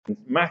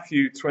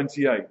Matthew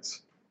 28,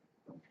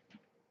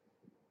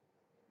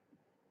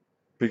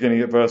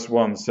 beginning at verse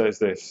 1, says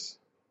this.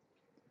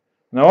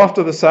 Now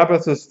after the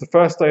Sabbath, as the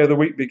first day of the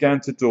week began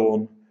to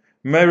dawn,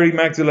 Mary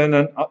Magdalene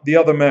and the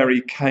other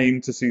Mary came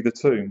to see the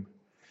tomb.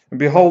 And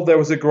behold, there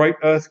was a great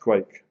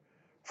earthquake,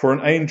 for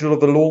an angel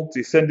of the Lord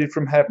descended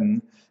from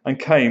heaven and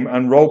came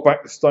and rolled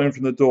back the stone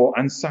from the door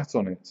and sat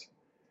on it.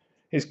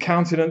 His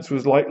countenance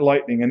was like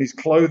lightning, and his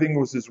clothing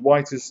was as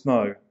white as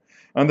snow.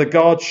 And the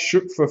guards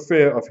shook for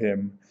fear of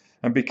him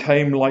and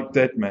became like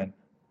dead men.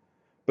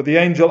 But the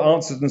angel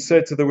answered and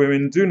said to the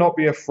women, "Do not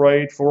be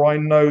afraid, for I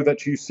know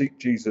that you seek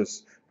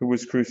Jesus, who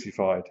was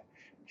crucified.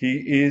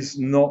 He is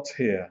not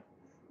here,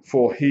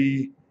 for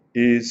he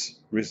is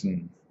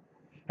risen.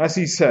 As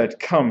he said,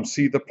 come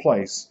see the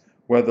place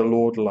where the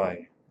Lord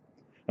lay.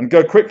 And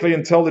go quickly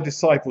and tell the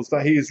disciples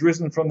that he is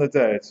risen from the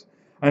dead.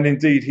 And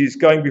indeed, he is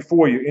going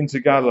before you into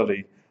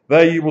Galilee.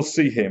 There you will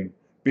see him.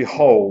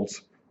 Behold,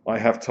 I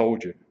have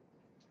told you."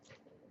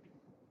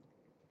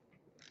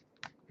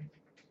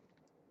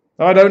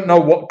 I don't know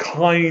what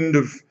kind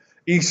of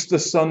Easter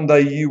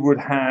Sunday you would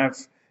have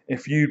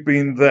if you'd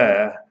been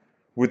there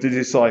with the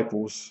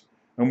disciples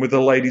and with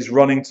the ladies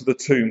running to the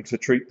tomb to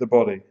treat the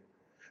body.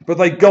 But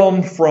they'd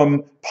gone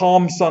from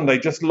Palm Sunday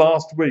just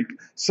last week,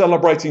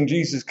 celebrating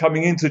Jesus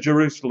coming into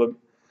Jerusalem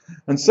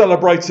and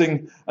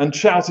celebrating and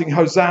shouting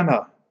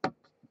Hosanna.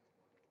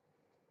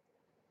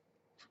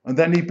 And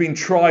then he'd been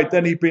tried,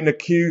 then he'd been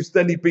accused,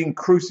 then he'd been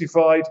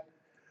crucified.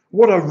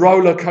 What a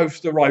roller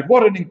coaster ride.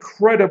 What an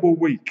incredible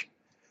week.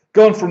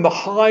 Gone from the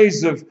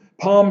highs of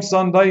Palm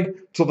Sunday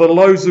to the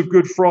lows of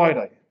Good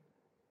Friday.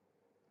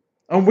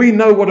 And we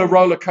know what a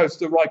roller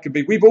coaster ride can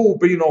be. We've all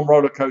been on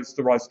roller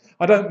coaster rides.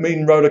 I don't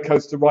mean roller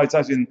coaster rides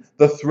as in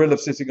the thrill of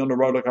sitting on a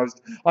roller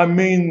coaster. I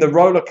mean the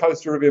roller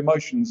coaster of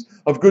emotions,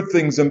 of good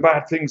things and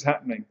bad things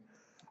happening,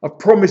 of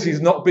promises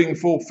not being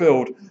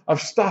fulfilled,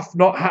 of stuff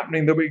not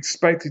happening that we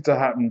expected to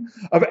happen,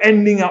 of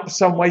ending up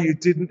somewhere you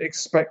didn't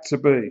expect to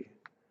be.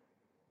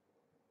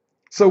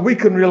 So we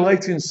can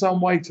relate in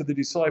some way to the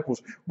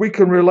disciples. We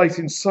can relate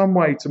in some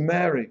way to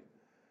Mary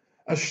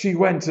as she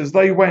went, as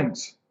they went.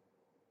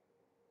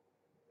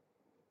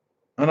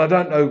 And I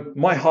don't know,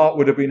 my heart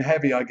would have been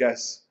heavy, I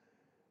guess,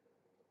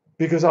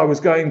 because I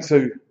was going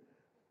to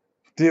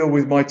deal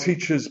with my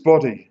teacher's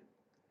body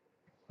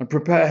and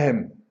prepare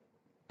him.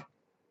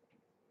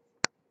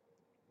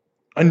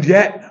 And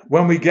yet,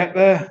 when we get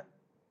there,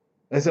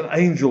 there's an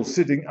angel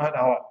sitting.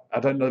 I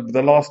don't know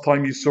the last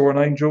time you saw an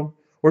angel,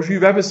 or if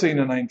you've ever seen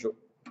an angel.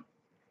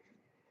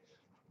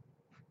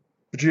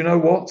 But you know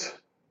what?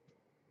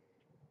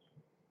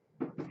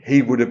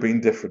 He would have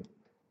been different.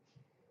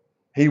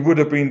 He would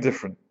have been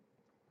different.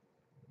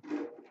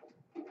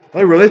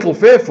 They were a little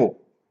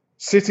fearful,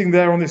 sitting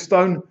there on this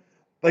stone.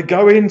 They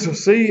go in to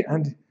see,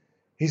 and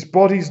his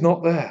body's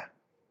not there.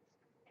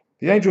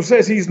 The angel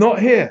says, he's not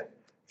here,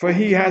 for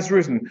he has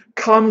risen.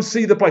 Come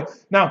see the place.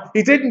 Now,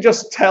 he didn't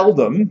just tell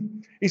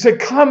them. He said,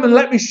 come and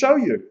let me show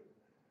you.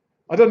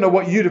 I don't know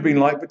what you'd have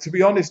been like, but to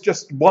be honest,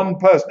 just one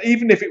person,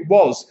 even if it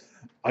was,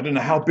 I don't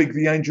know how big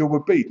the angel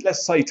would be.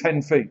 Let's say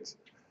 10 feet.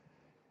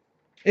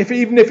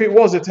 Even if it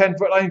was a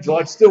 10-foot angel,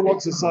 I'd still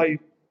want to say,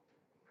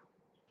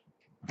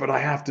 but I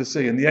have to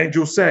see. And the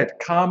angel said,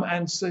 come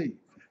and see.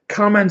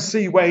 Come and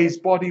see where his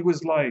body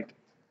was laid.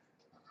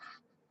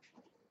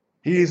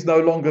 He is no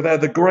longer there.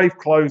 The grave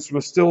clothes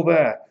were still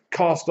there.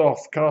 Cast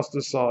off, cast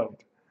aside.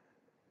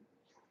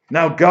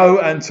 Now go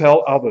and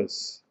tell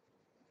others.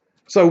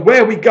 So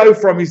where we go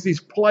from is this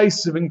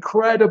place of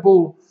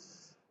incredible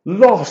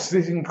loss,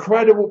 this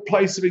incredible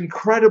place of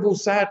incredible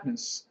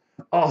sadness.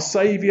 Our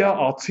Saviour,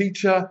 our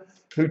teacher,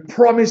 who'd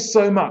promised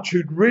so much,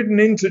 who'd ridden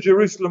into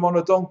Jerusalem on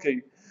a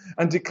donkey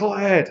and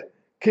declared,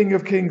 King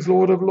of Kings,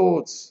 Lord of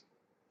Lords.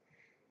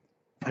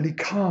 And he'd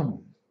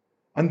come.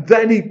 And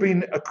then he'd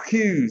been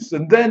accused.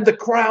 And then the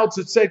crowds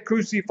had said,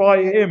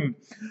 crucify him,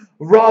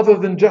 rather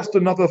than just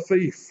another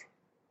thief.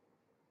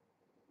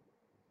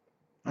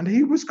 And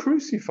he was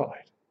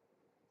crucified.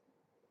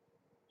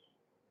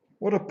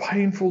 What a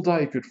painful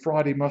day Good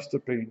Friday must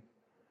have been.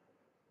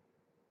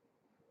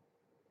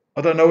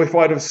 I don't know if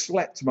I'd have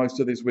slept most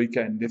of this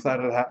weekend if that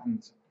had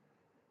happened.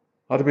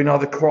 I'd have been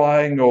either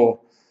crying or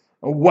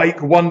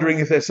awake, wondering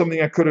if there's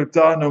something I could have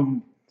done,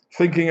 and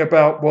thinking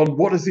about, well,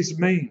 what does this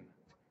mean?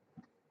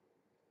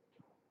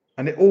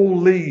 And it all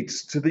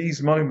leads to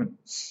these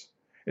moments.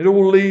 It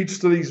all leads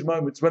to these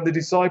moments when the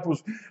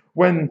disciples,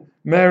 when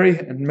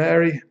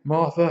Mary,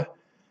 Martha,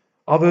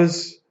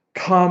 others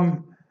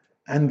come,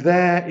 and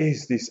there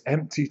is this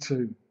empty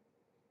tomb.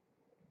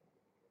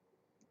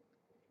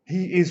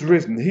 He is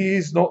risen. He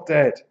is not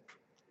dead.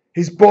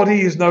 His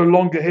body is no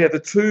longer here. The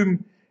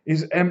tomb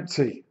is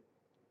empty.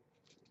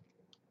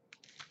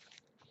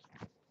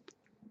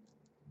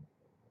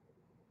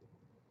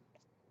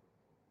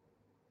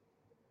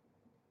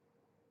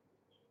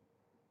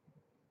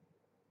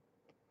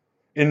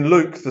 In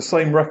Luke, the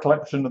same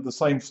recollection of the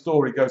same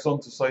story goes on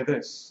to say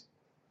this.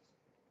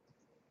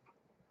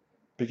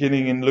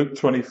 Beginning in Luke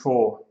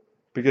 24,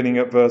 beginning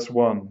at verse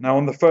 1. Now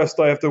on the first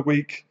day of the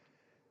week,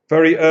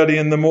 Very early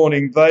in the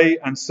morning, they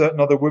and certain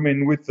other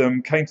women with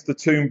them came to the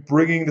tomb,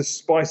 bringing the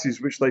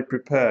spices which they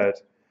prepared.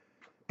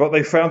 But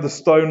they found the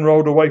stone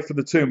rolled away from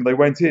the tomb. They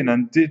went in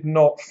and did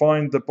not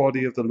find the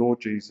body of the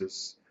Lord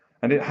Jesus.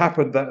 And it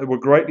happened that they were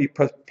greatly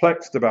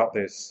perplexed about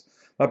this,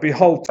 that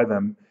behold, by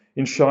them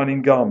in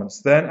shining garments.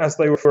 Then, as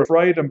they were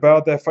afraid and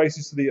bowed their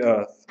faces to the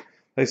earth,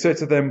 they said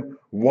to them,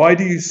 "Why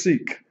do you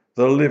seek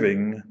the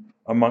living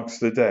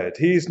amongst the dead?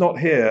 He is not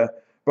here,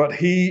 but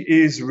he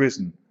is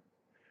risen.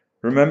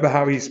 Remember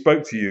how he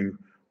spoke to you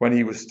when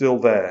he was still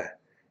there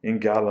in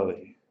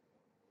Galilee."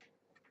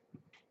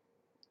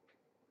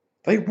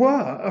 They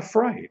were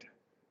afraid.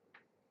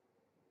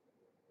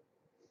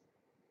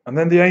 And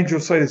then the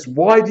angels say this,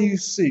 "Why do you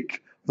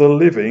seek the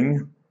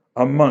living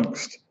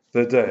amongst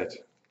the dead?"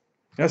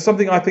 You know,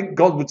 something I think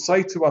God would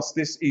say to us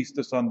this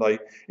Easter Sunday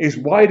is,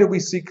 why do we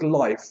seek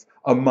life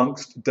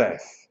amongst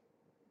death?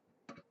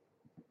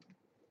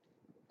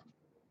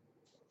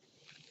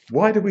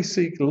 Why do we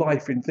seek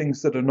life in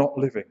things that are not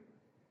living?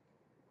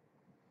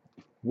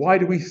 Why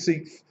do we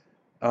seek,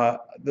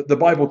 the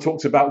Bible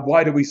talks about,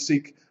 why do we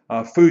seek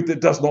food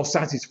that does not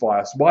satisfy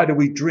us? Why do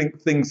we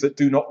drink things that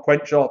do not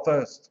quench our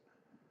thirst?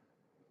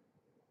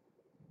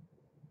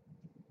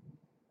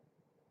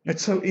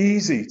 It's so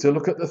easy to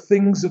look at the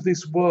things of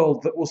this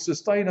world that will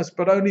sustain us,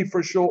 but only for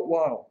a short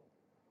while.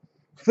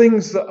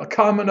 Things that are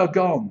come and are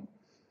gone.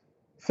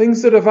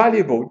 Things that are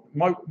valuable.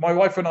 My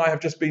wife and I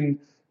have just been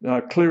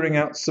clearing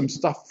out some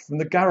stuff from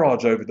the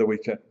garage over the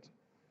weekend.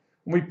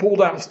 And we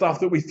pulled out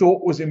stuff that we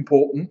thought was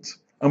important,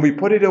 and we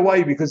put it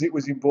away because it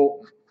was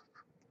important.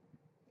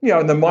 You know,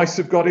 and the mice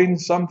have got in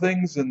some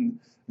things, and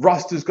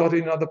rust has got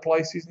in other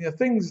places. You know,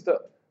 things that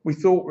we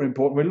thought were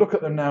important. We look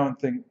at them now and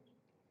think,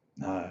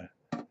 no,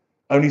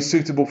 only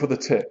suitable for the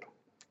tip.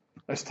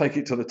 Let's take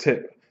it to the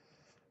tip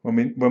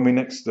when we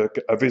next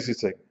are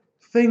visiting.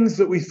 Things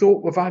that we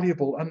thought were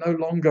valuable are no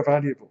longer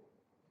valuable.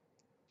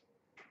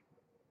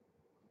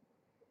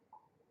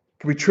 It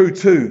can be true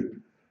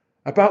too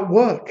about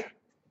work.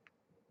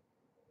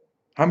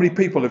 How many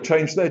people have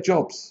changed their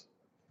jobs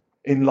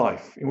in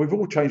life? And we've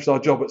all changed our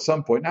job at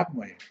some point, haven't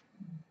we?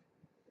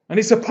 And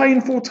it's a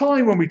painful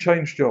time when we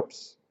change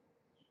jobs.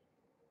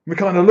 We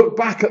kind of look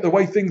back at the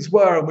way things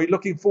were and we're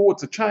looking forward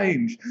to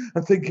change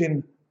and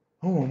thinking,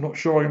 oh, I'm not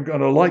sure I'm going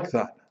to like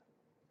that.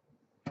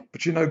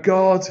 But you know,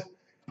 God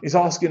is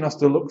asking us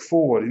to look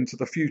forward into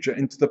the future,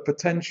 into the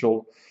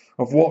potential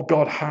of what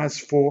God has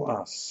for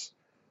us.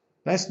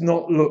 Let's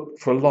not look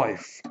for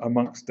life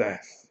amongst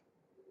death.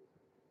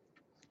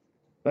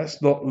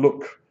 Let's not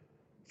look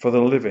for the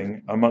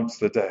living amongst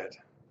the dead.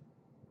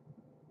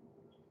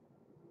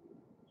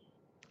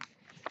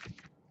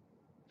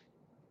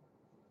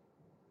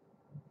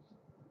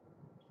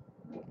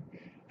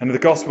 And in the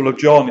Gospel of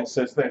John, it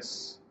says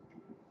this.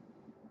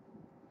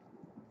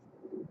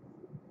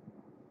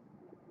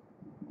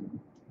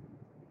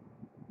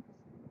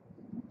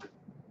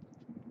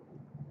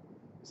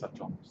 Is that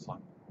John?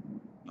 Simon?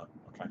 No.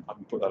 Okay, I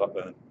can put that up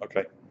there.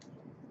 Okay.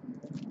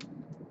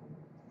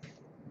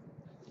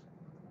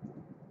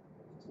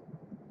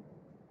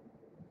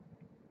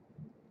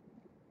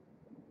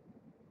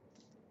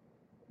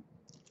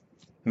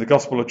 In the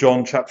Gospel of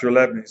John, chapter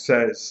 11, it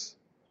says,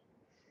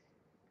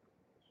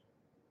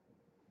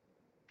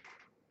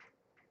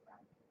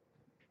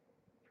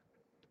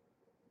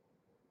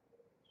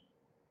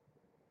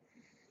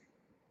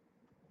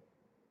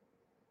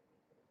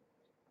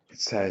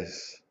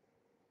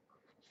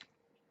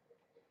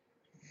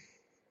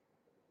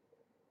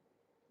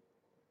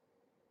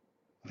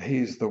 that he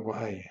is the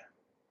way.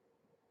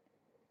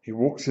 He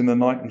walks in the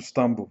night and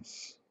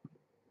stumbles.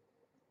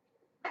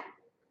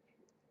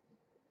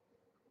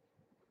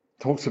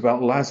 Talks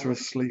about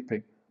Lazarus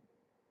sleeping.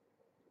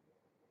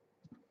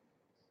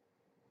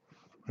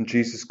 And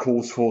Jesus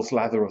calls forth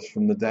Lazarus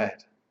from the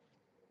dead.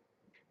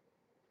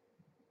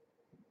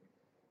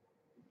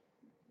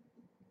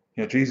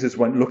 You know, Jesus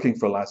went looking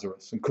for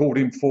Lazarus and called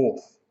him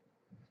forth.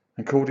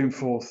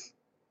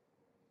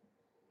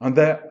 And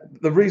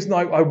the reason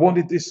I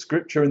wanted this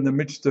scripture in the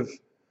midst of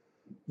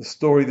the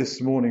story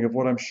this morning of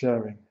what I'm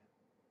sharing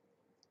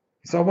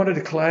is I want to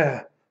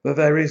declare that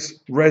there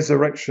is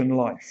resurrection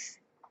life.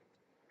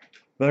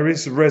 There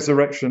is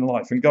resurrection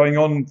life. And going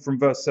on from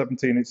verse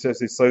 17, it says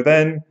this. So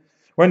then,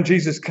 when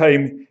Jesus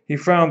came, he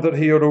found that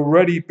he had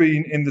already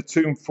been in the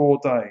tomb 4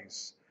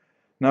 days.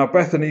 Now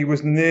Bethany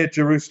was near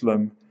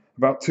Jerusalem,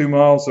 about 2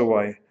 miles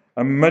away,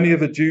 and many of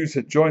the Jews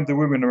had joined the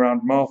women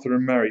around Martha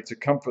and Mary to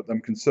comfort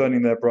them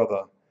concerning their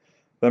brother.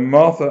 Then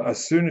Martha,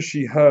 as soon as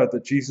she heard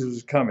that Jesus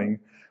was coming,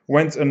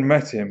 went and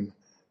met him.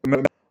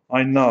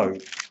 I know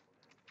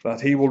that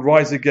he will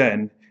rise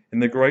again in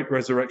the great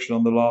resurrection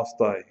on the last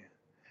day.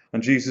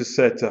 And Jesus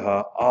said to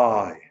her,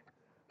 I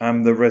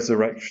am the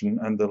resurrection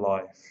and the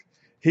life.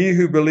 He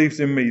who believes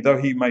in me,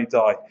 though he may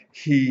die,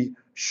 he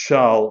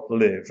shall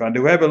live. And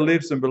whoever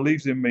lives and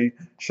believes in me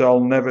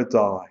shall never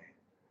die.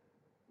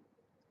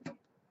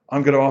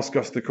 I'm going to ask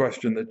us the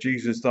question that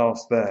Jesus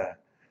asked there.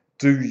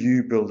 Do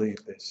you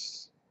believe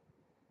this?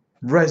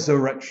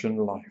 Resurrection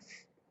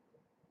life.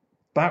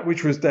 That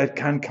which was dead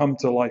can come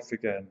to life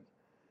again.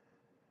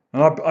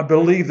 And I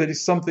believe that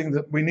it's something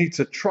that we need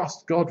to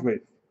trust God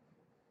with.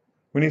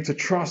 We need to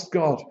trust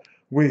God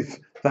with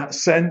that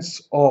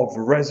sense of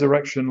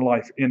resurrection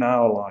life in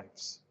our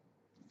lives.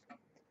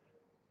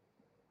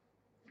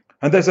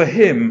 And there's a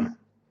hymn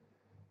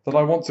that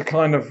I want to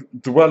kind of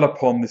dwell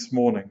upon this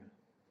morning.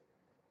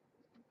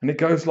 And it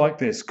goes like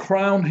this: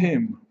 crown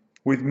him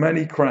with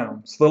many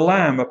crowns, the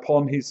Lamb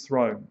upon his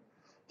throne.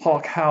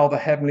 Hark how the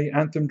heavenly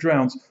anthem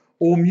drowns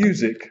all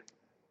music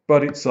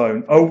but its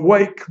own.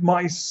 Awake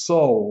my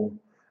soul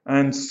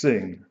and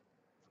sing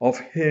of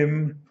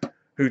him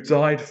who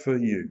died for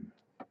you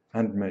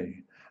and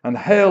me, and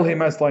hail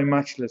him as thy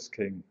matchless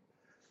King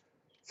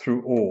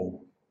through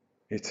all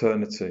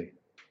eternity.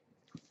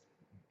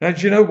 Now,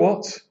 do you know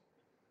what?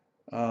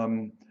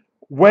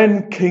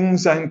 When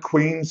kings and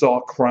queens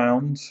are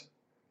crowned,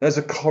 there's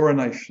a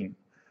coronation.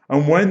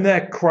 And when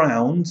they're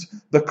crowned,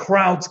 the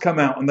crowds come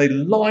out and they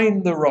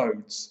line the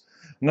roads.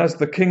 And as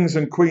the kings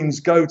and queens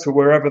go to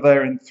wherever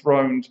they're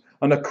enthroned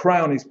and a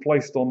crown is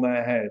placed on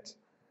their head,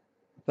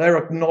 they're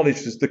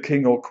acknowledged as the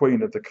king or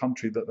queen of the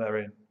country that they're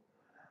in.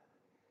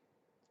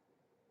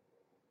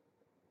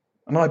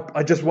 And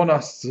I just want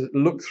us to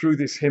look through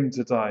this hymn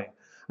today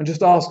and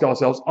just ask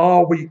ourselves,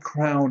 are we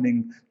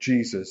crowning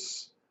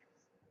Jesus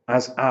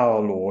as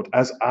our Lord,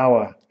 as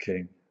our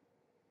King?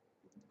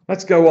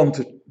 Let's go on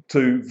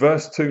to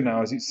verse 2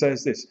 now, as it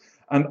says this.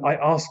 And I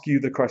ask you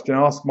the question,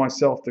 I ask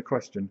myself the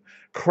question: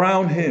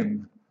 crown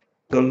him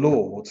the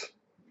Lord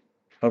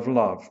of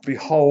love.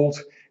 Behold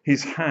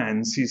his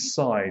hands, his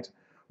side.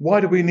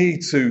 Why do we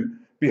need to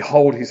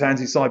behold his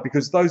hands, his side?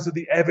 Because those are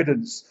the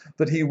evidence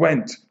that he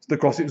went to the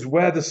cross. It was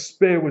where the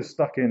spear was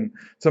stuck in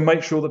to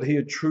make sure that he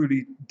had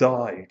truly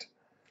died.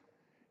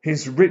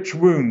 His rich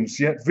wounds,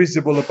 yet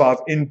visible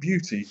above, in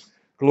beauty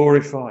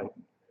glorified.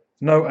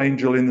 No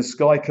angel in the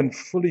sky can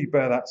fully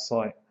bear that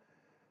sight,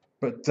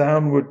 but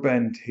downward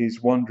bend his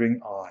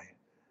wondering eye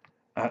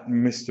at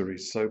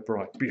mysteries so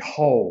bright.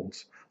 Behold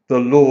the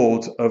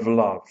Lord of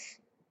love.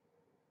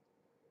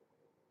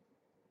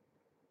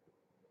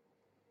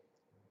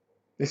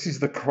 This is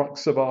the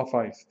crux of our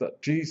faith,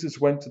 that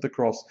Jesus went to the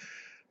cross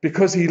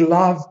because he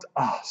loved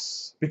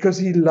us, because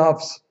he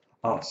loves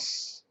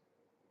us.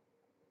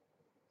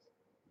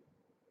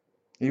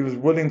 He was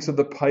willing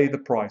to pay the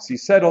price. He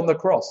said on the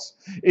cross,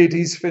 "It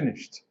is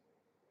finished."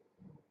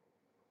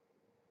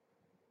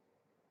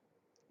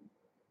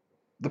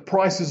 The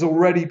price has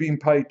already been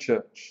paid,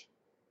 church.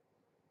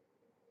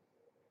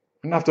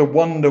 You don't have to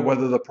wonder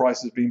whether the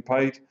price has been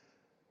paid.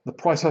 The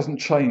price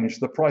hasn't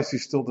changed. The price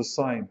is still the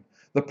same.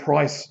 The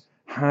price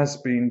has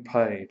been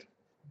paid.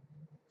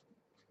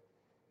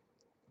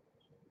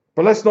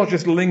 But let's not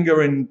just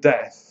linger in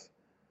death,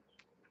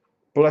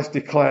 but let's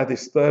declare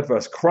this third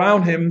verse: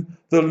 crown him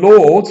the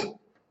Lord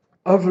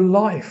of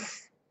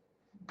life,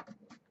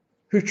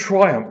 who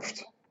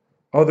triumphed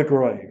o'er the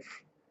grave,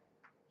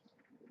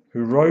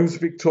 who rose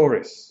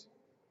victorious.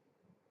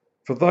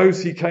 For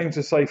those he came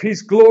to save,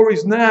 his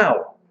glories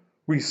now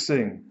we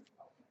sing.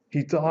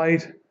 He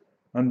died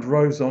and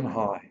rose on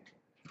high.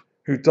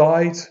 Who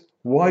died?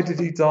 Why did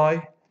he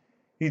die?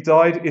 He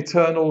died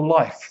eternal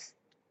life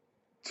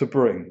to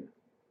bring.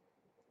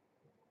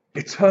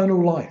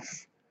 Eternal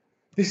life.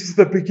 This is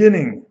the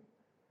beginning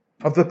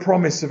of the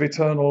promise of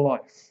eternal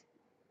life.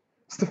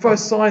 It's the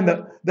first sign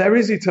that there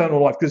is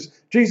eternal life, because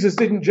Jesus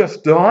didn't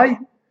just die,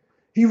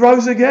 he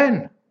rose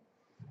again.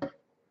 It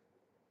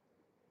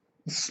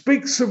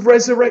speaks of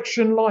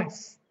resurrection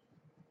life.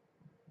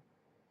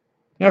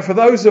 Now, for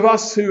those of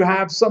us who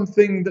have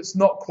something that's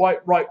not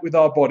quite right with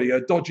our body,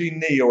 a dodgy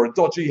knee or a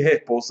dodgy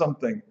hip or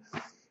something,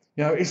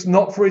 it's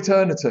not for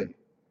eternity.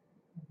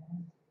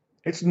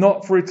 It's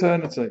not for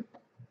eternity.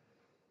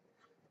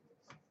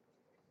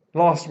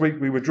 Last week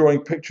we were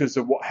drawing pictures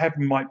of what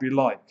heaven might be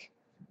like.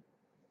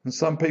 And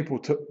some people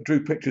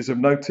drew pictures of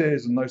no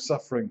tears and no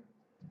suffering.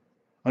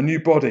 A new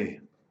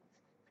body.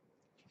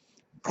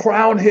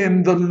 Crown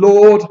him the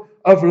Lord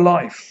of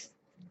life.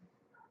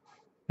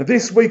 Now,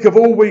 this week of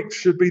all weeks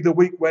should be the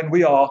week when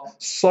we are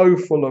so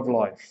full of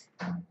life.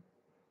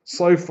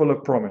 So full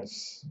of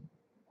promise.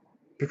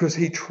 Because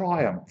he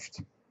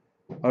triumphed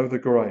over the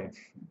grave.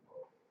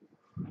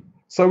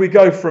 So we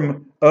go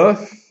from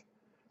earth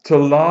to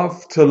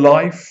love to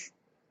life.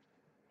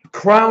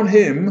 Crown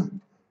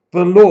him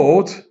the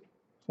Lord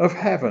of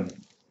heaven.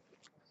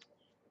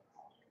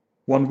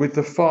 One with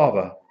the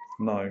Father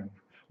known.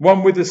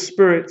 One with the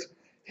Spirit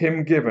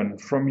him given.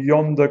 From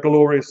yonder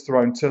glorious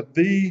throne to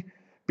thee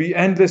be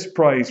endless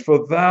praise,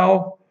 for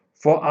thou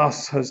for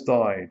us hast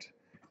died.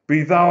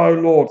 Be thou, O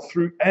Lord,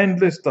 through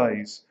endless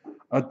days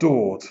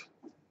adored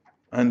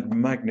and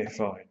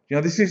magnified.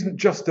 This isn't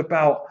just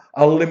about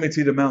a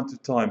limited amount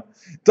of time.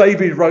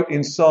 David wrote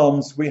in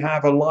Psalms, we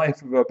have a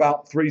life of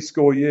about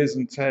 70 years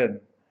and 10.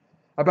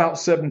 About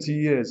 70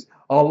 years.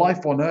 Our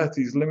life on earth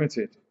is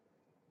limited.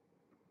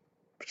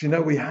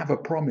 But we have a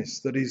promise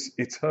that is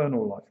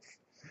eternal life.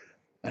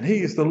 And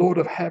he is the Lord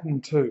of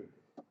heaven too.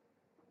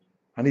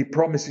 And he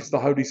promises the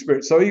Holy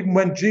Spirit. So even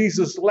when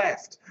Jesus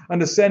left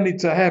and ascended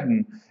to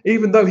heaven,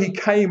 even though he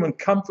came and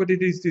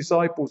comforted his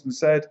disciples and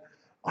said,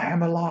 I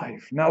am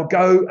alive, now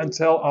go and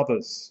tell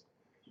others.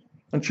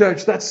 And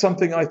church, that's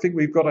something I think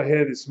we've got to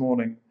hear this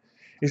morning,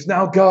 is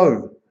now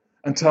go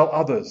and tell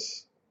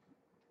others.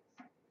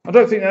 I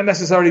don't think that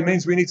necessarily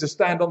means we need to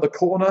stand on the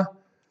corner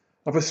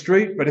of a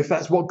street, but if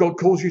that's what God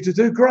calls you to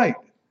do, great.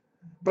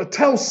 But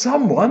tell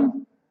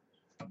someone.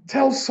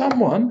 Tell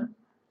someone.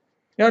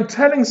 And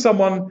telling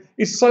someone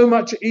is so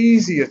much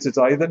easier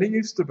today than it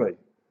used to be.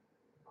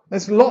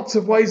 There's lots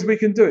of ways we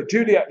can do it.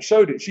 Juliet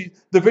showed it.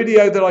 The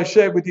video that I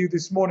shared with you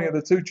this morning of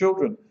the two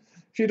children,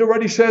 she'd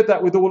already shared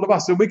that with all of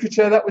us, and we could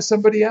share that with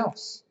somebody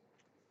else.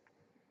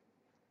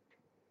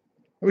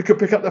 We could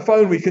pick up the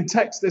phone, we can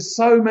text. There's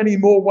so many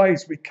more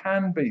ways we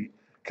can be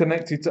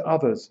connected to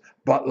others.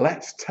 But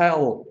let's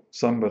tell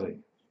somebody.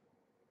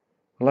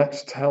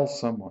 Let's tell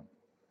someone.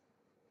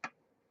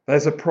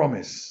 There's a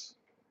promise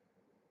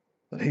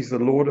that he's the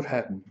Lord of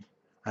heaven,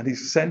 and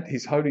he's sent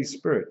his Holy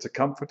Spirit to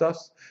comfort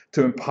us,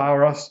 to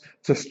empower us,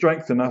 to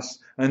strengthen us,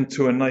 and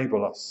to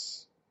enable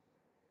us.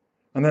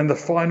 And then the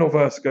final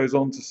verse goes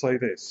on to say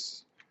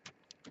this: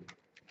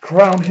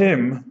 crown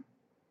him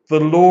the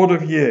Lord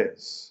of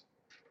years,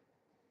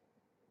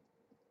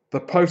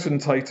 the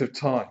potentate of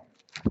time,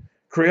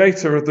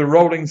 creator of the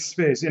rolling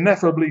spheres,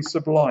 ineffably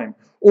sublime.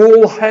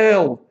 All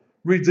hail,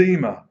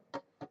 Redeemer,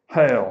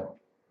 hail,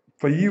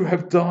 for you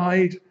have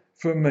died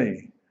for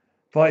me.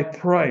 Thy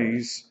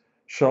praise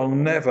shall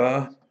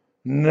never,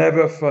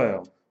 never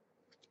fail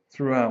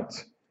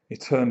throughout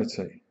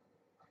eternity.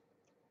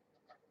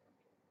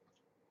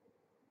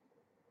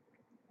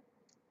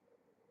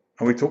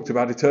 And we talked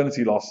about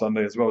eternity last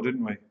Sunday as well,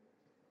 didn't we?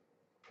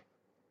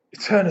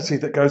 Eternity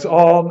that goes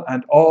on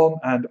and on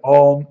and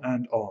on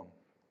and on.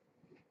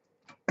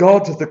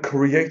 God, the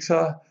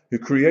creator who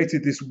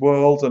created this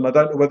world, and I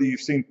don't know whether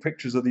you've seen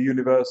pictures of the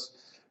universe,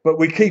 but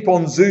we keep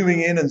on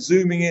zooming in and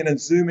zooming in and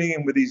zooming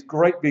in with these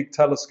great big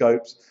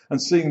telescopes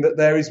and seeing that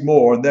there is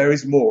more and there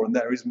is more and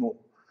there is more.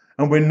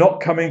 And we're not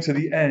coming to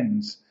the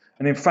end.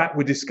 And in fact,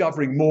 we're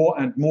discovering more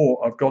and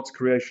more of God's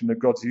creation, of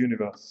God's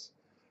universe.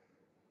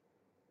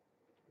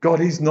 God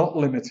is not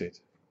limited.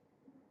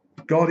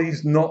 God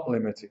is not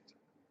limited.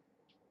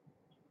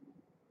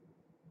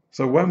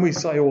 So when we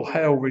say, all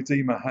hail,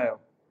 Redeemer, hail,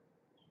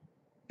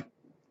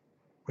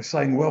 we're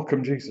saying,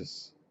 welcome,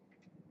 Jesus.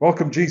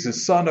 Welcome,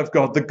 Jesus, Son of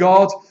God, the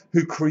God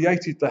who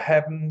created the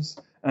heavens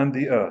and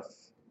the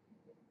earth.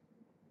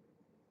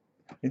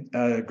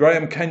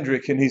 Graham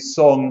Kendrick, in his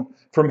song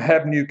From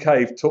Heaven You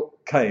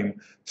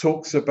Came,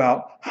 talks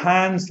about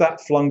hands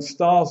that flung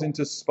stars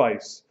into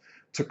space,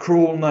 to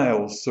cruel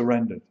nails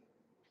surrendered.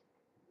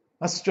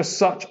 That's just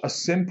such a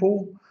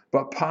simple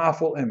but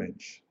powerful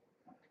image.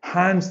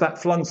 Hands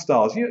that flung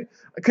stars.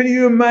 Can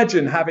you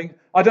imagine having,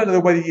 I don't know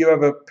whether you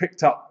ever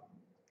picked up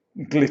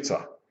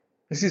glitter.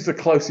 This is the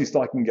closest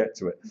I can get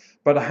to it.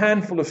 But a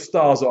handful of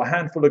stars or a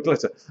handful of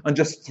glitter and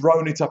just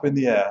thrown it up in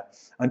the air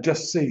and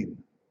just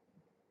seen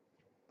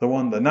the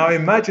wonder. Now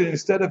imagine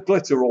instead of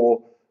glitter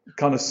or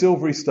kind of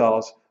silvery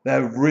stars,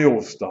 they're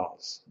real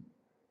stars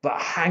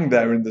that hang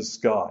there in the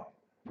sky.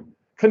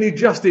 Can you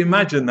just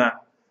imagine that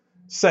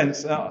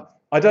sense?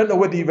 I don't know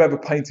whether you've ever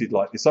painted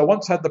like this. I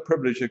once had the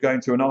privilege of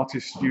going to an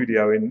artist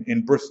studio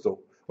in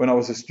Bristol when I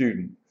was a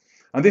student.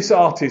 And this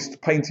artist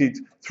painted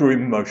through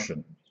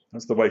emotion.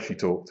 That's the way she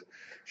talked.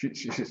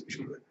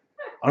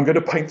 I'm going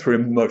to paint through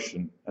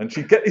emotion. And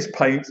she'd get this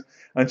paint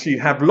and she'd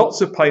have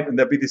lots of paint and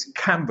there'd be this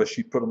canvas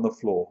she'd put on the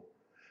floor.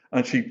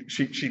 And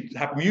she'd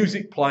have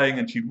music playing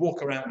and she'd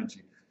walk around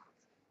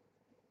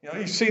and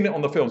you've seen it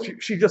on the film.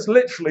 She just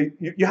literally,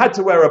 you had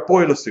to wear a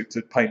boiler suit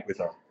to paint with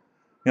her.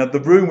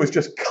 The room was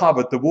just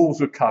covered, the walls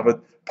were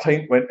covered,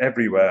 paint went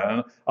everywhere.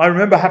 And I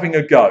remember having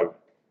a go.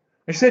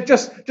 And she said,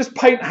 just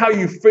paint how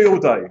you feel,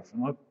 Dave.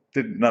 And I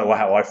didn't know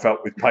how I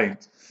felt with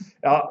paint.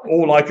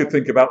 All I could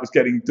think about was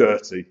getting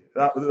dirty.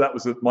 That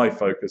was my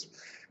focus.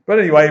 But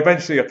anyway,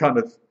 eventually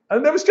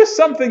and there was just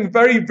something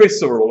very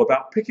visceral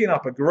about picking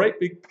up a great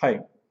big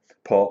paint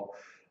pot.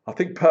 I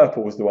think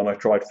purple was the one I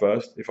tried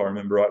first, if I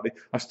remember rightly.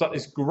 I stuck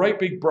this great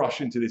big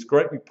brush into this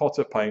great big pot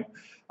of paint,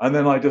 and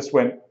then I just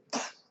went,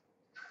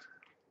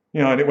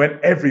 and it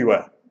went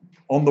everywhere,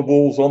 on the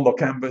walls, on the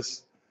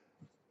canvas.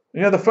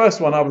 The first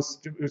one it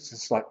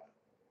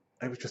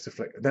was just a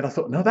flick. Then I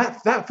thought, no,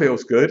 that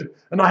feels good.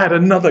 And I had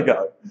another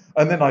go.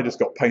 And then I just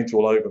got paint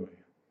all over me.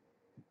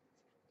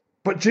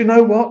 But do you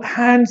know what?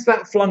 Hands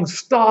that flung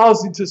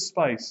stars into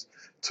space,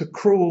 to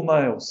cruel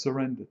nails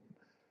surrendered.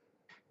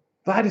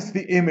 That is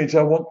the image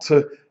I want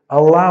to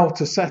allow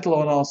to settle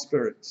on our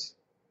spirits.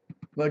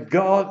 That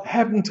God,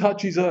 heaven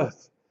touches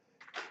earth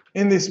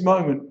in this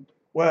moment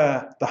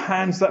where the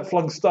hands that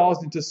flung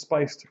stars into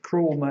space, to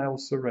cruel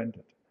nails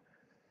surrendered.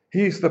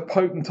 He is the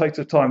potentate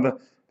of time,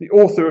 the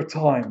author of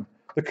time,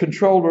 the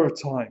controller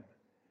of time.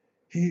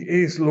 He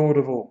is Lord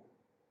of all.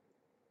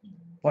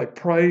 Thy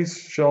praise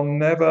shall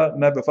never,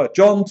 never fail.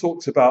 John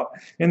talks about,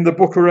 in the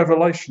book of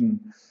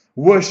Revelation,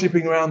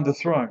 worshipping around the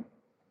throne.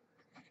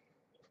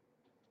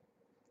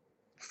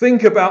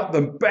 Think about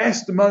the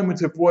best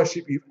moment of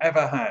worship you've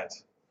ever had.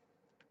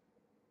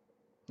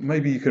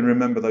 Maybe you can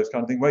remember those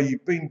kind of things where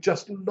you've been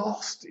just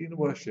lost in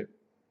worship.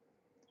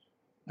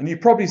 And you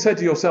probably said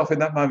to yourself in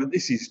that moment,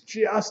 this is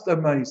just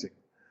amazing.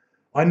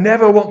 I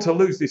never want to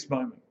lose this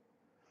moment.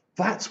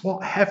 That's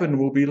what heaven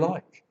will be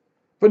like.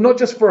 But not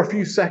just for a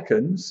few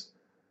seconds,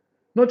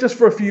 not just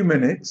for a few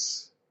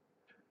minutes,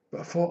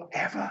 but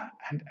forever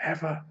and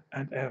ever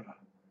and ever.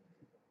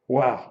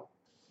 Wow.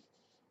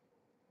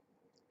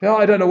 Now,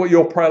 I don't know what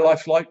your prayer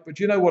life's like, but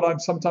you know what? I'm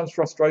sometimes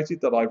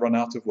frustrated that I run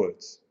out of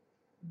words.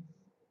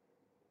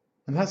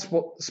 And that's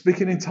what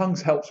speaking in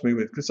tongues helps me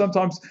with, because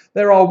sometimes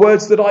there are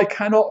words that I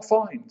cannot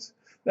find.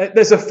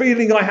 There's a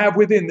feeling I have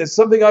within. There's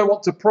something I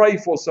want to pray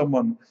for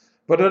someone,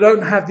 but I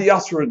don't have the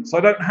utterance. I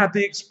don't have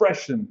the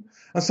expression.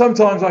 And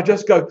sometimes I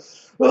just go,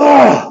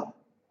 ah,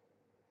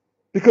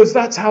 because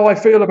that's how I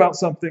feel about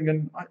something.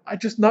 And I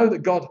just know that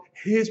God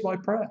hears my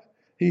prayer.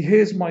 He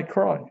hears my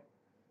cry.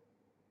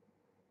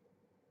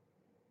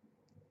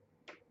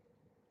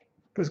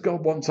 Because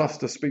God wants us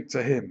to speak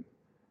to him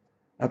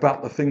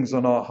about the things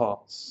on our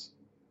hearts.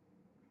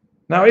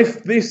 Now,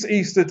 if this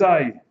Easter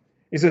day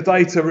is a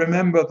day to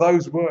remember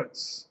those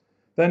words,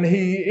 then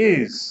he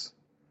is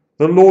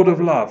the Lord of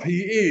love.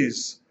 He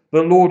is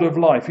the Lord of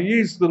life. He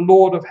is the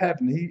Lord of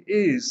heaven. He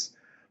is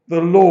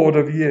the Lord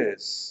of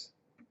years.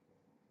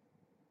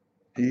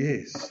 He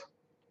is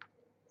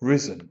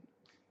risen.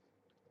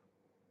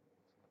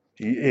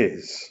 He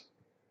is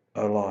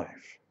alive.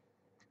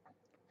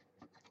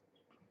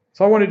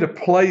 So I wanted to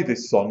play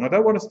this song. I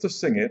don't want us to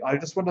sing it. I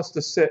just want us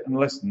to sit and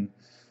listen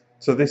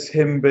to this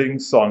hymn being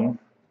sung.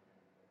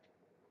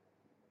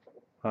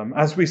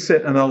 As we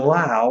sit and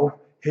allow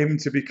him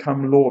to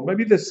become Lord.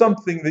 Maybe there's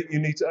something that you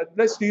need to...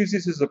 Let's use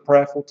this as a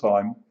prayerful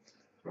time.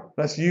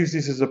 Let's use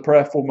this as a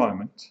prayerful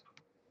moment.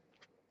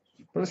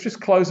 But let's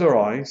just close our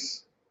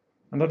eyes.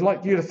 And I'd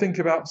like you to think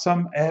about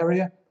some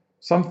area,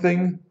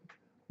 something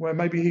where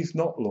maybe he's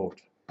not Lord.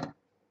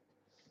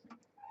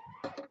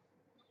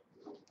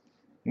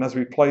 And as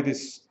we play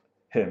this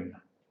hymn,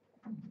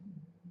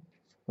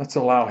 let's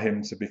allow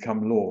him to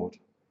become Lord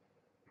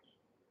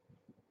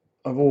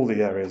of all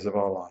the areas of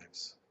our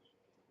lives.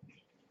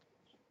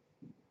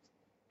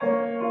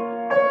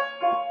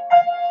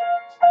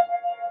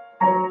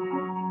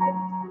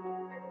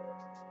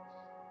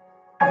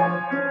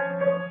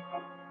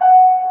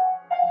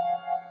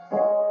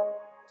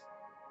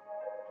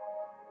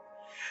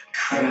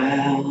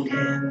 Crown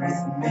him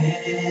with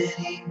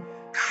many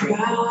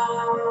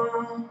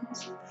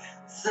crowns,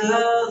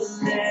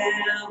 the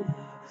Lamb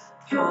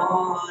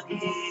upon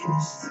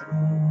his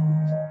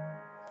throne.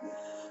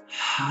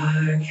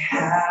 Hark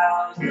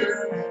how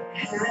the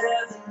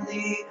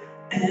heavenly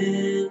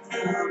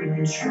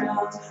anthem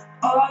drowns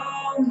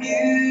all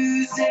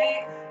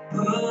music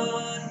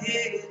but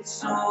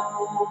its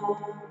own.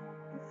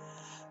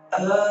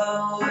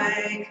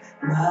 Awake,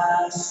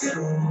 my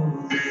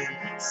soul,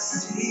 and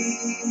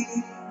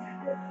sing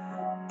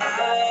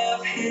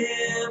of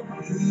him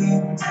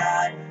who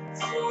died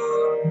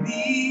for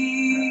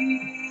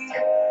me,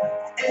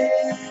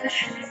 and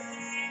hail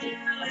him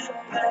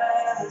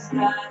as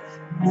thy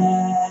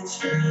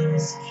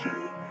matchless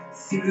King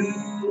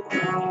through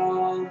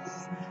all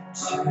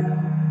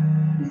eternity.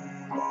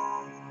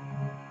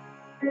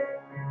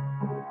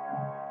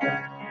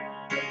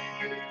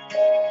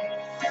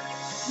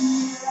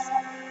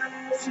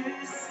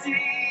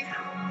 Majesty,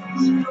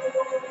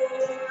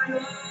 Lord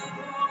of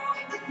all,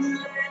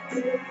 let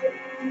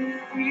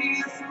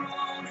every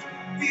throne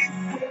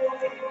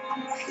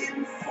before him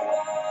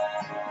fall.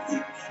 The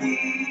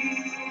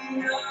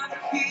King of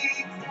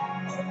kings,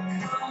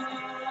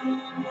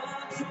 come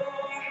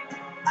adore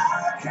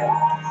our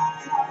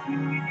God who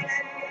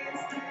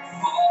reigns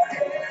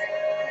forevermore.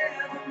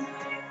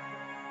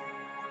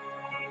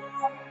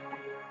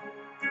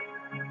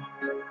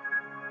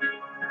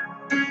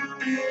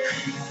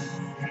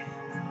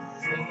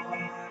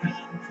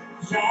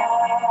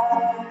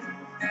 Lord,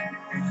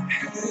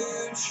 who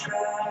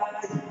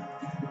tried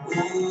all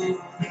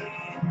the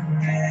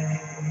grave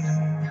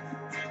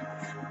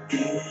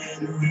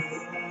and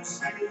rose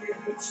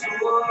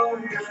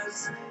victorious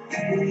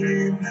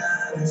in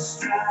the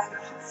strife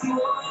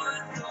for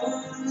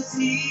those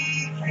he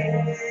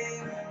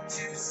came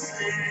to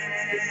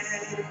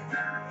save.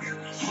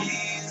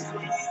 His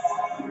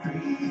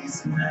glories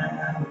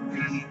now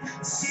we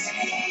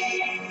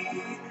see,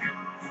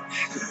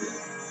 who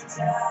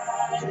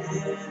died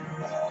and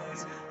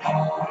rose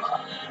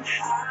on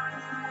high,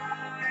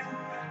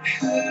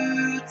 who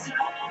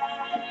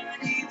died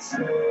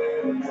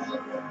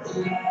eternal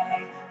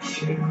life,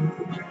 who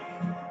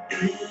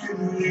and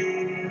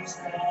lives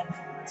that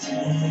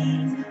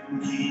death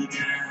may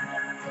die.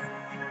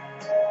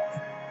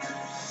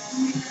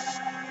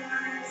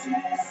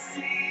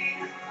 Majesty,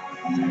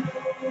 Lord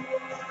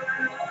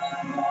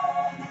of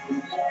all,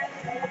 let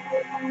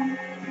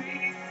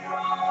every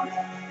throne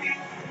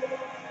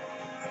before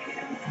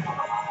him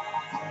fall.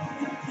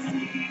 The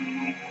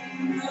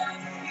King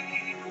of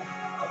kings,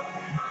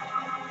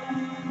 come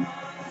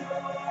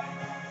adore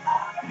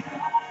our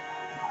God.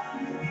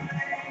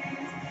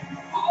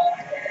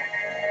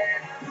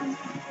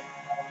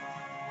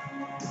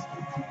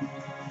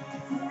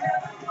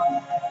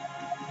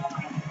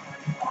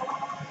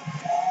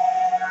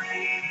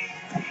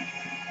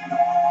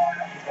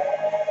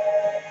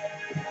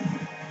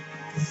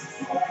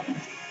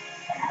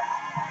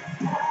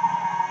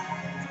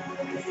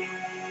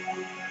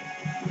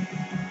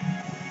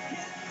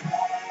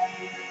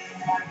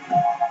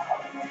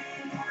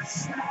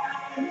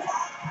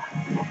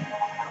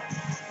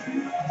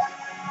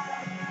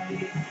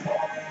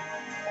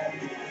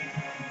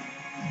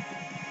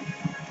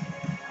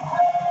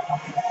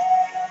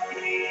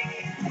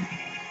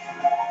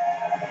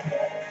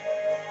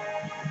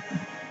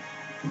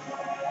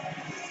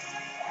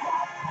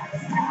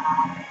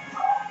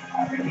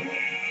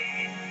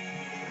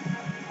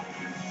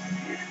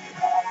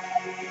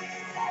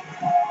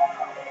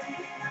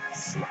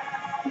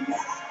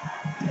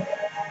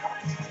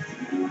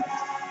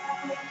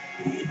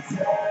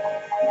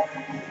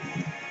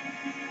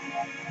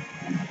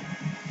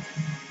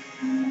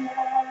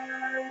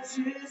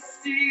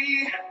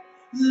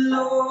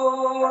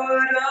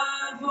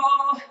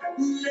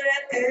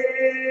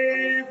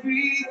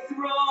 every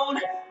throne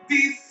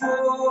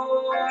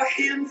before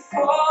him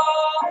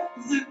fall,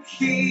 the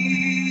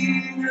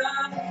King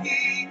of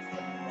Kings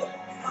will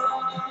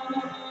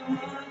come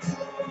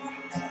adore.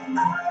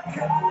 Our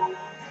God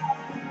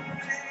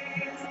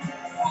reigns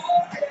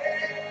forever.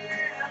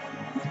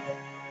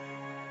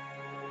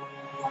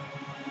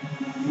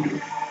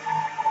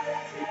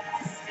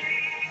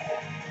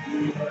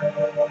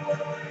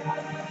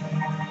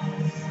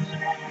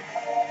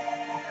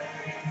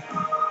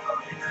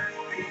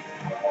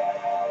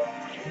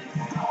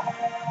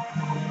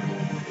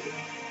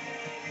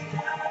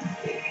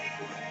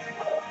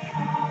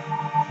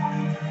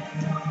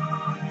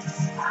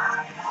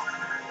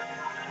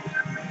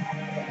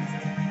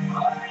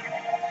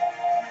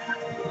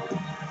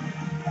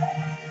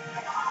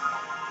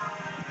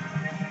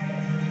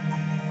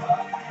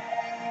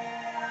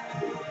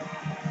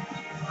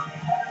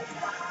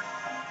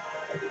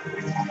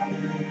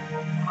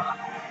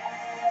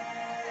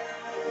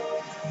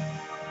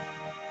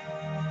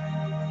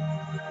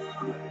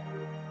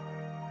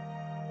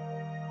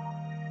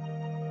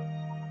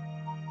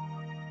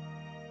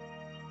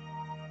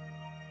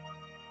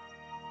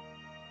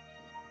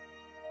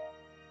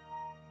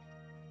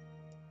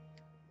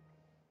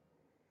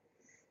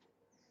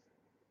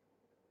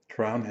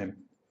 Crown him.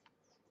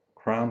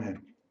 Crown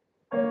him.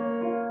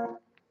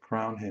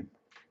 Crown him.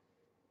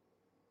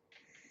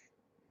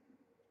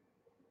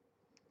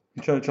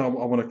 Church, I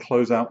want to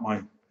close out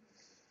what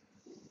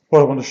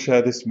I want to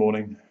share this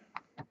morning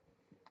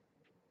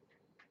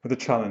with a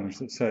challenge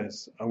that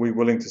says, are we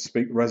willing to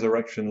speak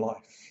resurrection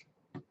life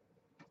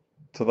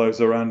to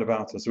those around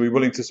about us? Are we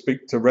willing to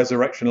speak to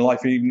resurrection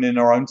life even in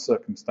our own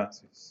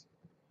circumstances?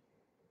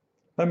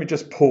 Let me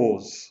just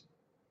pause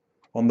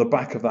on the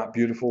back of that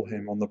beautiful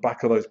hymn, on the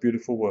back of those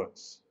beautiful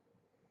words.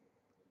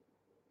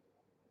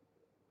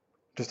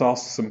 Just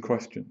ask some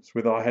questions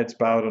with our heads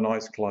bowed and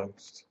eyes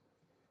closed.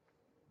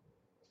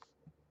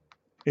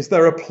 Is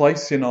there a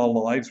place in our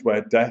lives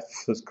where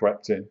death has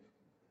crept in?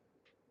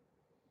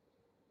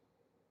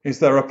 Is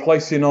there a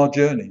place in our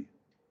journey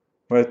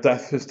where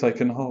death has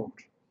taken hold?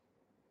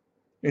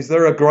 Is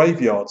there a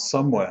graveyard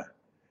somewhere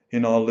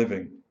in our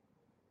living?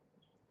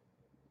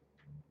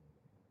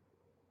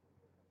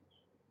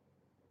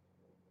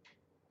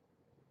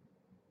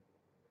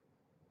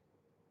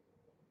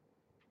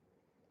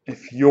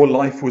 If your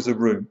life was a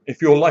room,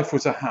 if your life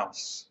was a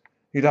house,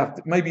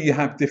 maybe you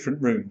have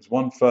different rooms,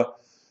 one for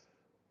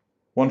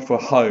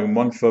home,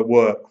 one for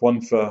work,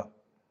 one for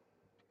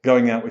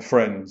going out with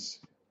friends.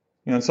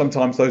 You know, and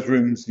sometimes those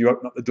rooms, you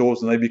open up the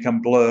doors and they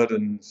become blurred,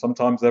 and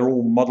sometimes they're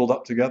all muddled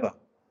up together.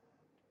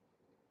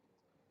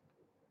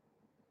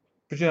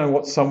 But you know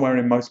what? Somewhere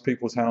in most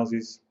people's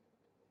houses,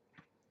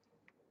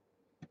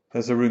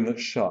 there's a room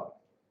that's shut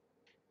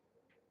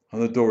and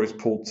the door is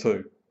pulled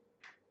to.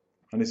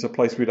 And it's a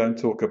place we don't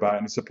talk about,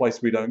 and it's a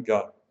place we don't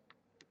go.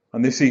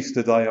 And this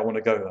Easter day, I want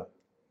to go there.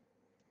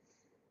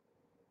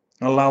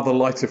 And allow the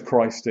light of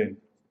Christ in.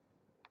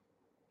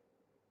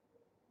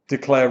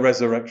 Declare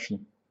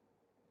resurrection.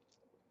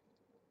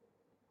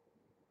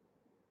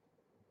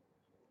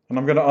 And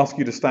I'm going to ask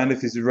you to stand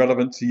if this is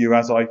relevant to you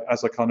as I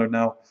kind of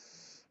now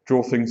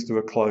draw things to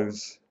a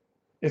close.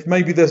 If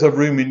maybe there's a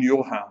room in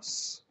your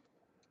house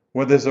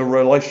where there's a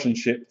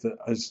relationship that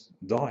has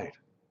died.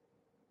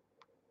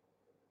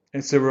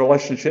 It's a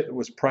relationship that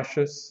was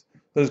precious,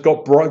 that has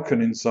got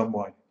broken in some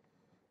way.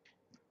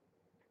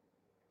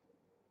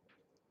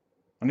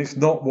 And it's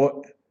not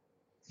what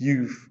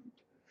you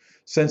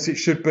sense it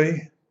should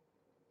be.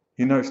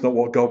 You know it's not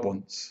what God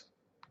wants.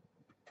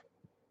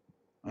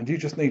 And you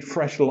just need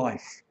fresh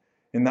life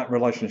in that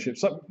relationship.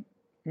 So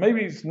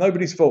maybe it's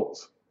nobody's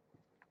fault.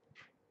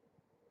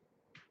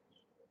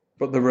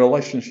 But the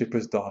relationship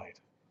has died.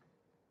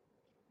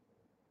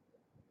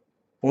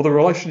 Or the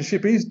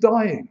relationship is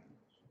dying.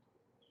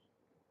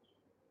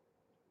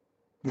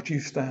 Would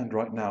you stand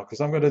right now? Because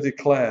I'm going to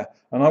declare,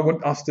 and I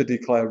want us to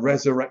declare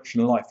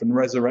resurrection life and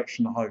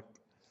resurrection hope.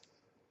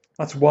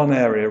 That's one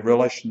area,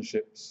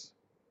 relationships.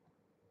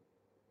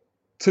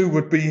 2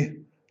 would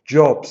be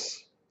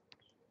jobs.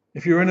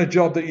 If you're in a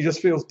job that you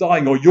just feels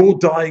dying, or you're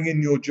dying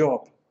in your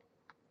job,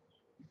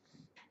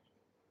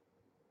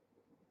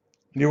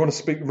 and you want to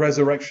speak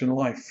resurrection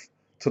life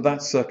to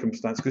that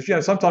circumstance, because you know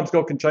sometimes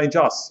God can change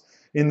us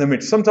in the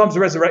midst. Sometimes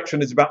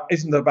resurrection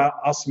isn't about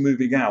us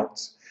moving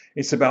out.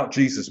 It's about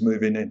Jesus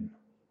moving in.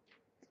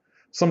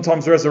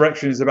 Sometimes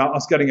resurrection is about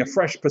us getting a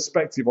fresh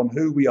perspective on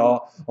who we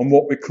are and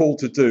what we're called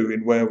to do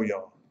in where we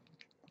are.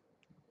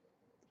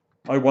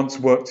 I once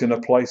worked in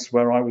a place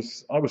where I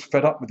was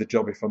fed up with the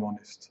job, if I'm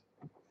honest.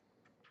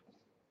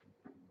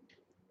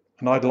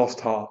 And I'd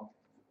lost heart.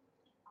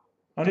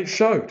 And it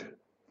showed.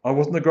 I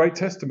wasn't a great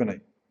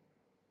testimony.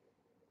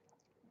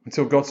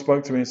 Until God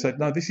spoke to me and said,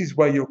 no, this is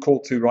where you're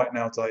called to right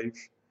now, Dave.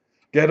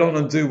 Get on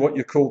and do what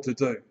you're called to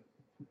do.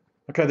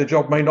 Okay, the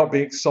job may not be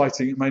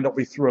exciting, it may not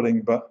be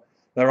thrilling, but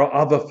there are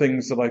other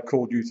things that I've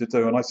called you to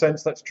do. And I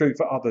sense that's true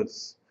for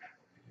others.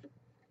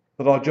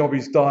 That our job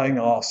is dying,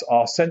 our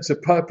sense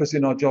of purpose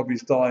in our job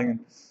is dying, and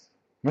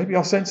maybe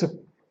our sense of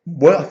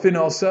worth in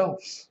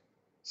ourselves.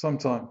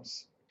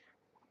 Sometimes.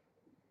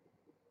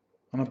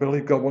 And I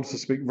believe God wants to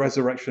speak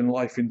resurrection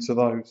life into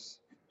those.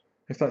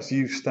 If that's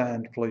you,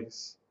 stand,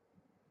 please.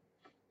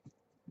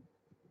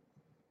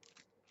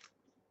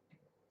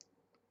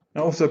 I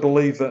also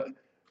believe that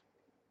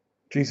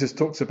Jesus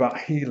talks about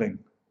healing.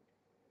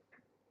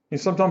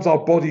 Sometimes our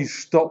bodies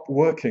stop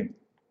working.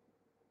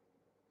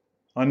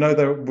 I know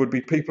there would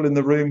be people in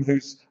the room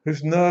whose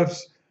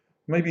nerves,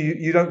 maybe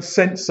you don't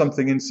sense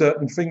something in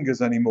certain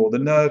fingers anymore. The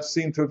nerves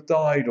seem to have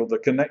died, or the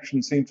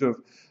connections seem to have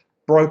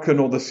broken,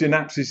 or the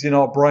synapses in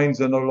our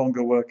brains are no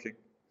longer working.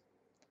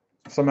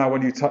 Somehow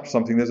when you touch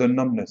something, there's a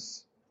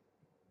numbness.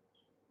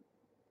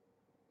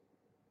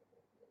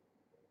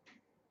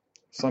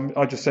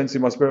 I just sense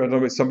in my spirit, I don't know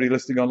if it's somebody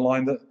listening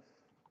online, that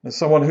there's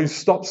someone who's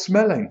stopped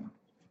smelling.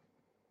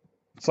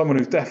 Someone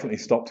who's definitely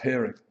stopped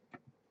hearing.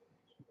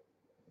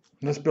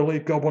 And let's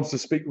believe God wants to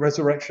speak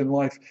resurrection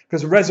life,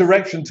 because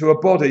resurrection to a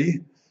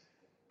body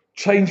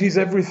changes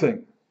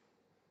everything.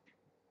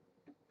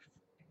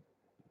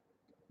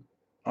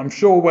 I'm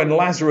sure when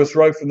Lazarus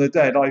rose from the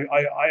dead,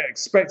 I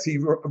expect he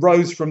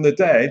rose from the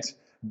dead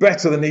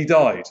better than he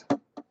died.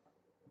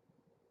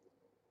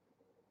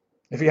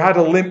 If he had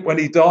a limp when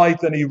he died,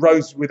 then he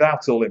rose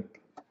without a limp.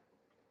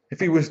 If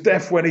he was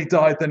deaf when he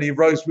died, then he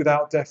rose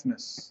without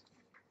deafness.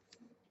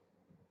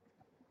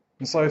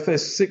 And so if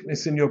there's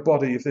sickness in your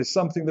body, if there's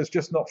something that's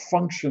just not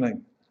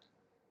functioning,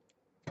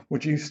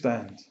 would you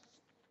stand?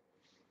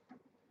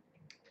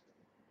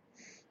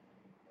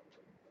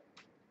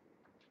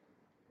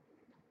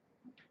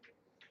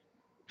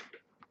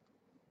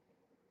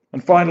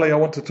 And finally, I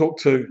want to talk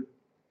to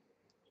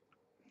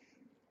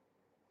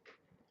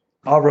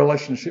our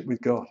relationship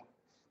with God.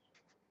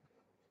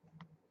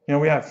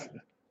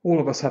 All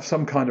of us have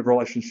some kind of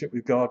relationship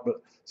with God, but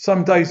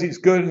some days it's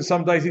good and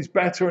some days it's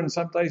better and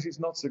some days it's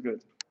not so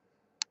good.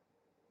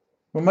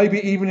 Well, maybe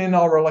even in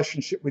our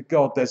relationship with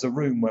God, there's a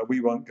room where we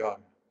won't go.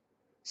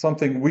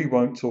 Something we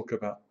won't talk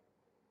about.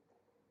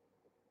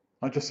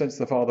 I just sense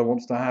the Father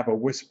wants to have a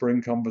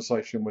whispering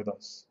conversation with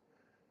us,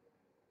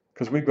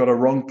 because we've got a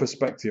wrong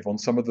perspective on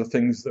some of the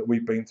things that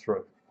we've been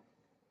through.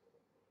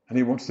 And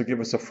he wants to give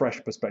us a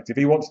fresh perspective.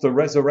 He wants to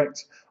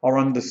resurrect our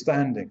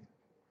understanding.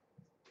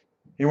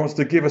 He wants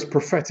to give us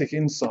prophetic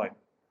insight,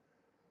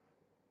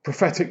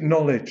 prophetic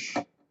knowledge,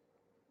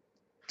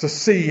 to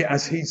see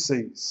as he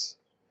sees.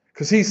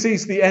 Because he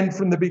sees the end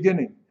from the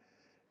beginning.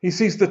 He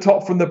sees the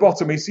top from the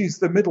bottom. He sees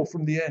the middle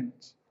from the end.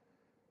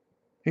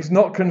 He's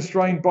not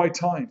constrained by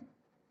time.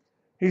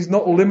 He's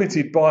not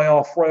limited by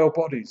our frail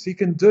bodies. He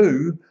can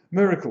do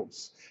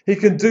miracles. He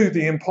can do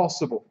the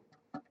impossible.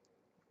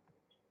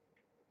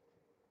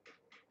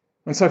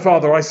 And so,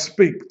 Father, I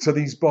speak to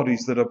these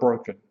bodies that are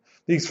broken,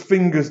 these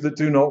fingers that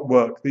do not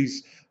work,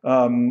 these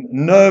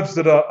nerves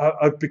that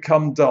have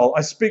become dull.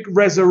 I speak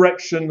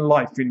resurrection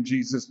life in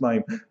Jesus'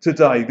 name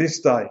today,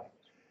 this day,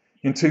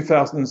 in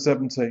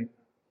 2017.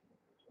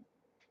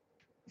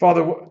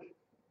 Father,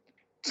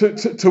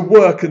 to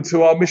work and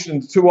to our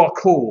mission, to our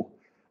call,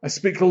 I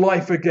speak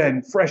life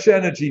again, fresh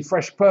energy,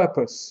 fresh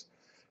purpose,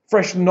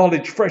 fresh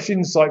knowledge, fresh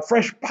insight,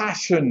 fresh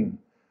passion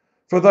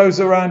for those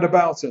around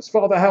about us.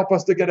 Father, help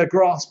us to get a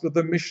grasp of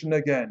the mission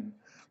again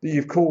that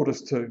you've called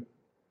us to.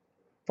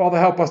 Father,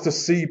 help us to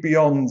see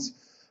beyond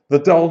the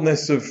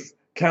dullness of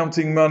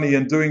counting money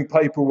and doing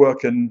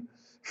paperwork and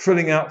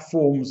filling out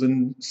forms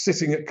and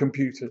sitting at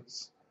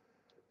computers.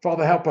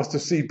 Father, help us to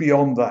see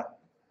beyond that,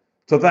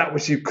 to that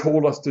which you've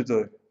called us to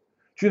do.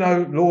 Do you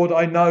know, Lord,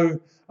 I know,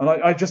 and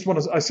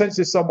I sense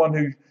there's someone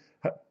who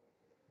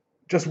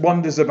just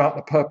wonders about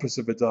the purpose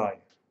of a day.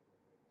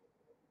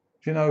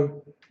 Do you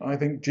know, I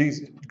think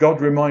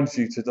God reminds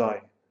you today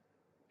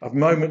of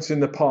moments in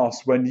the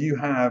past when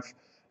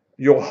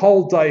your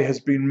whole day has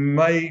been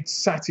made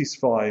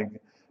satisfying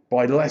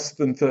by less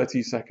than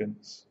 30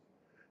 seconds,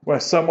 where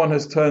someone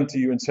has turned to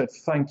you and said,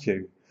 thank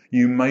you,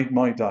 you made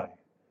my day.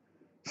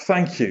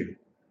 Thank you,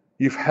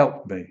 you've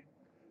helped me.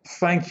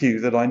 Thank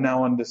you that I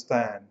now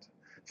understand.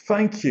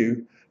 Thank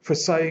you for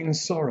saying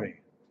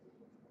sorry.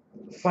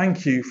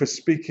 Thank you for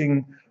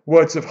speaking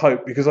words of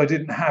hope, because I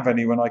didn't have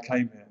any when I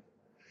came here.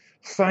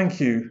 Thank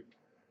you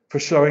for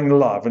showing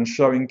love and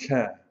showing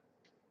care,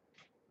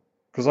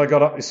 because I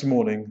got up this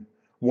morning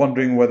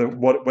wondering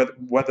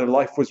whether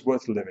life was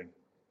worth living.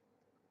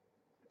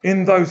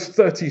 In those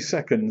 30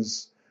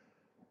 seconds,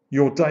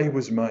 your day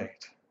was made.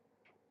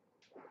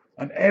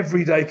 And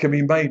every day can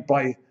be made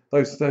by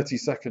those 30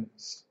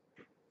 seconds.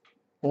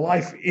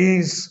 Life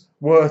is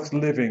worth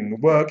living.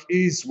 Work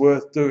is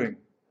worth doing.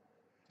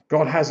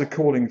 God has a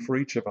calling for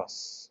each of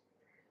us.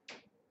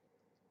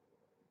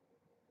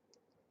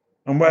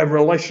 And where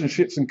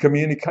relationships and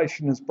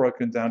communication has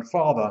broken down,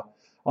 Father,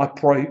 I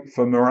pray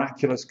for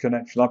miraculous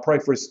connection. I pray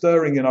for a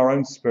stirring in our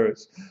own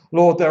spirits.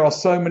 Lord, there are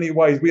so many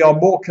ways. We are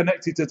more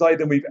connected today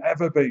than we've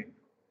ever been.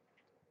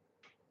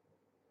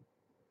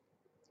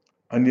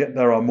 And yet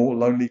there are more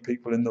lonely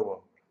people in the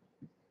world.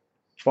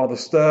 Father,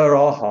 stir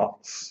our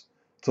hearts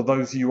to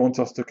those you want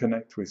us to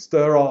connect with.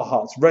 Stir our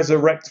hearts.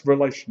 Resurrect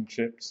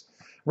relationships.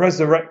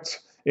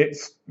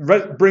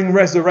 Bring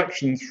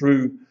resurrection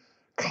through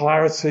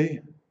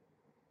clarity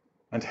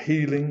and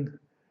healing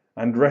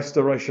and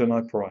restoration,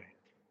 I pray.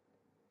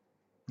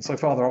 And so,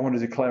 Father, I want to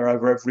declare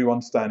over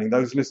everyone standing,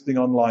 those listening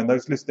online,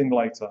 those listening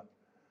later,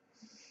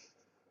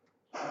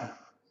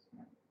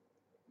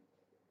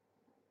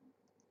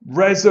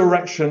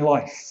 resurrection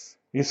life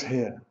is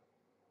here.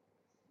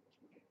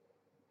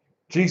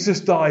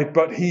 Jesus died,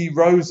 but he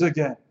rose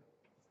again.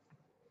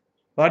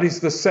 That is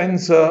the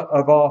centre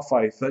of our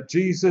faith, that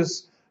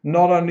Jesus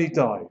not only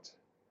died,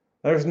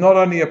 there is not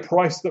only a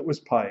price that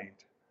was paid,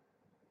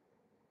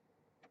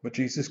 but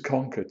Jesus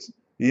conquered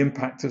the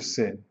impact of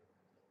sin,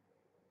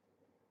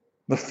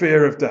 the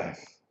fear of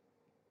death.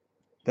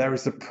 There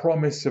is the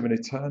promise of an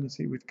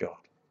eternity with God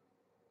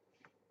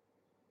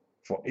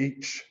for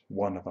each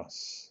one of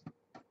us.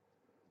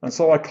 And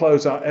so I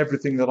close out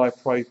everything that I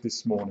prayed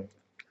this morning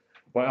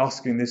by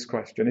asking this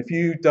question. If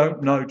you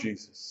don't know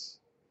Jesus,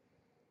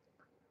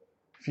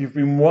 if you've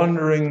been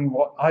wondering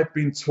what I've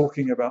been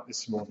talking about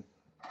this morning,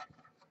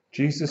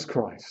 Jesus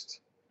Christ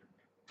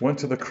went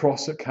to the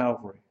cross at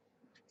Calvary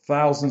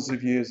thousands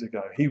of years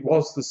ago. He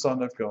was the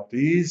Son of God.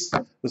 He is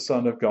the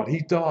Son of God. He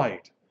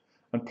died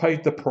and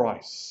paid the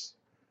price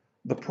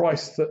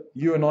that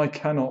you and I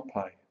cannot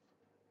pay,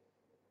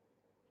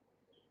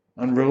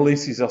 and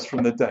releases us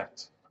from the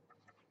debt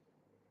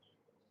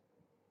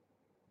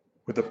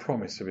with the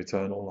promise of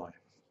eternal life.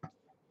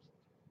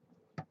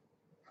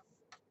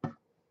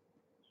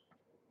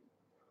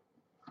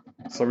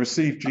 So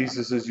receive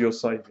Jesus as your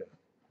Saviour.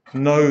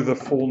 Know the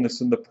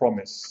fullness and the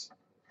promise.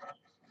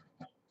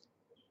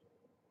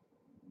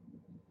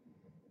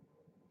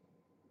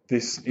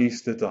 This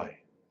Easter Day,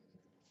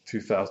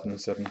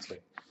 2017.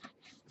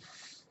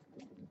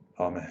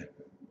 Amen.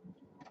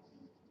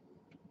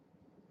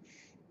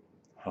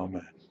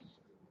 Amen.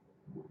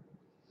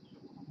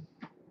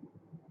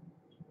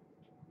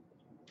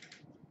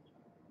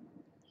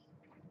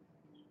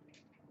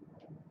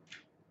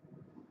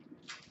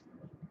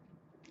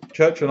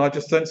 Church, and I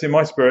just sense in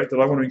my spirit that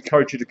I want to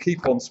encourage you to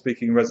keep on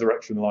speaking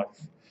resurrection life.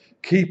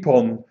 Keep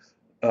on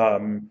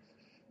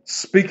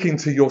speaking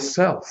to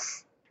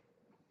yourself.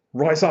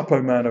 Rise up,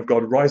 O man of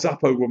God. Rise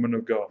up, O woman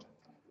of God.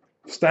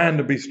 Stand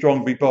and be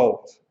strong, be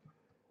bold.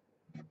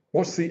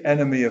 What's the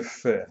enemy of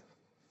fear?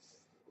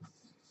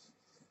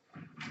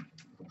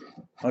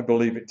 I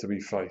believe it to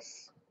be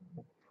faith.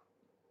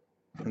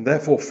 And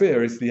therefore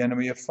fear is the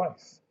enemy of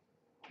faith.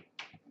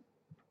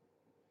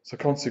 So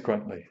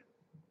consequently,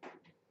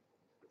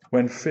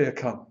 when fear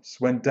comes,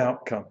 when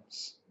doubt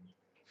comes,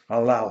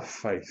 allow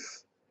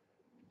faith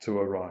to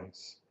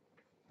arise.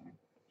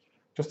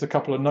 Just a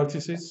couple of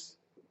notices.